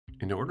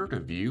In order to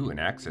view and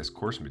access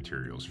course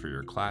materials for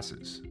your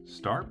classes,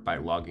 start by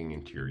logging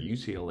into your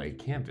UCLA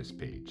Canvas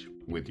page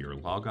with your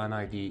logon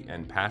ID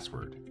and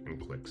password and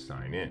click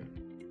Sign In.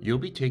 You'll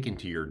be taken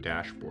to your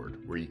dashboard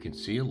where you can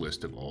see a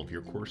list of all of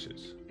your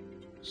courses.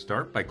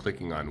 Start by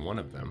clicking on one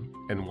of them,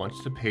 and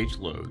once the page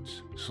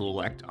loads,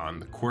 select on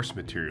the Course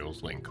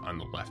Materials link on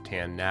the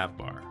left-hand nav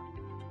bar.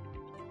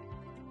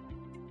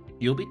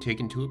 You'll be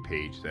taken to a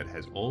page that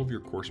has all of your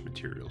course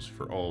materials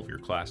for all of your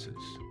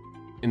classes.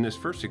 In this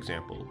first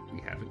example, we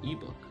have an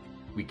ebook.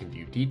 We can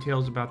view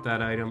details about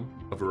that item,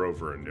 hover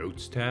over a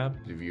Notes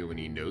tab to view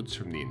any notes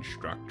from the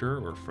instructor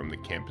or from the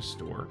campus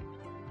store,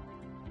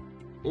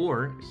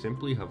 or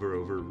simply hover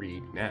over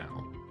Read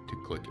Now to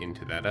click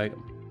into that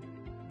item.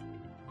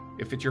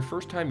 If it's your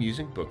first time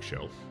using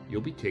Bookshelf,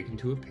 you'll be taken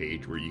to a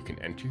page where you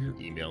can enter your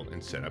email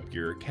and set up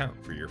your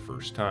account for your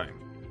first time.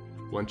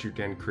 Once you're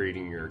done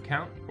creating your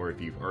account, or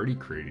if you've already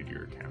created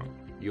your account,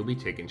 you'll be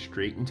taken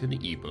straight into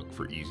the ebook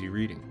for easy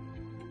reading.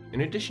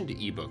 In addition to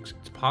ebooks,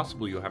 it's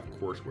possible you'll have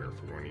courseware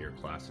for one of your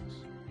classes.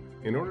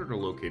 In order to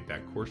locate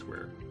that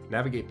courseware,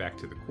 navigate back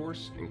to the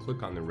course and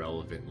click on the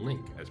relevant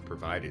link as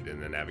provided in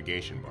the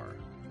navigation bar.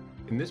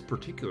 In this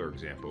particular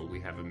example, we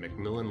have a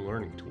Macmillan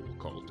learning tool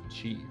called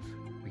Achieve.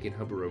 We can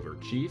hover over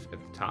Achieve at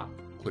the top,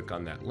 click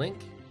on that link.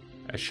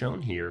 As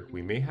shown here,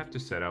 we may have to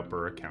set up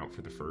our account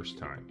for the first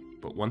time,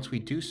 but once we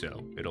do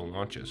so, it'll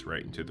launch us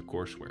right into the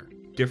courseware.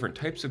 Different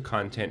types of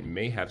content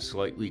may have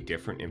slightly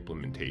different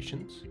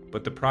implementations,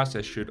 but the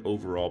process should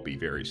overall be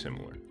very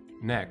similar.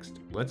 Next,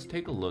 let's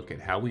take a look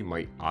at how we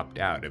might opt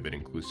out of an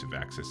inclusive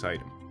access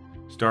item.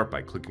 Start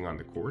by clicking on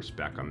the course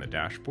back on the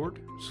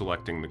dashboard,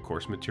 selecting the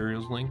course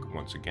materials link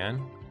once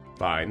again.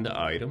 Find the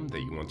item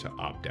that you want to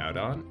opt out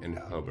on and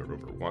hover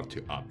over Want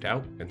to Opt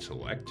Out and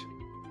select.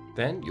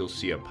 Then you'll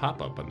see a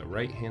pop-up on the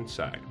right-hand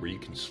side where you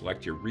can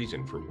select your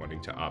reason for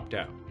wanting to opt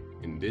out.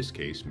 In this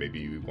case, maybe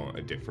you want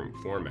a different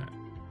format.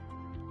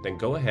 Then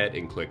go ahead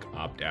and click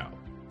Opt Out.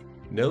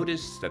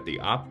 Notice that the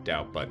Opt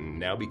Out button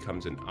now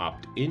becomes an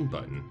Opt In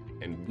button,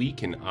 and we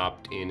can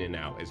opt in and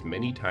out as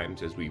many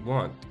times as we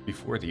want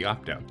before the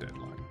opt-out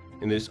deadline.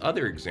 In this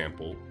other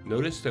example,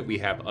 notice that we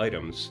have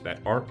items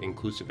that aren't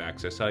inclusive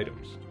access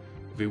items.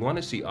 If we want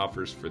to see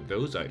offers for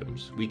those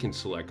items, we can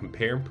select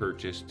Compare and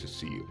Purchase to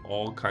see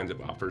all kinds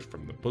of offers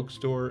from the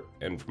bookstore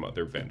and from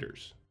other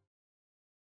vendors.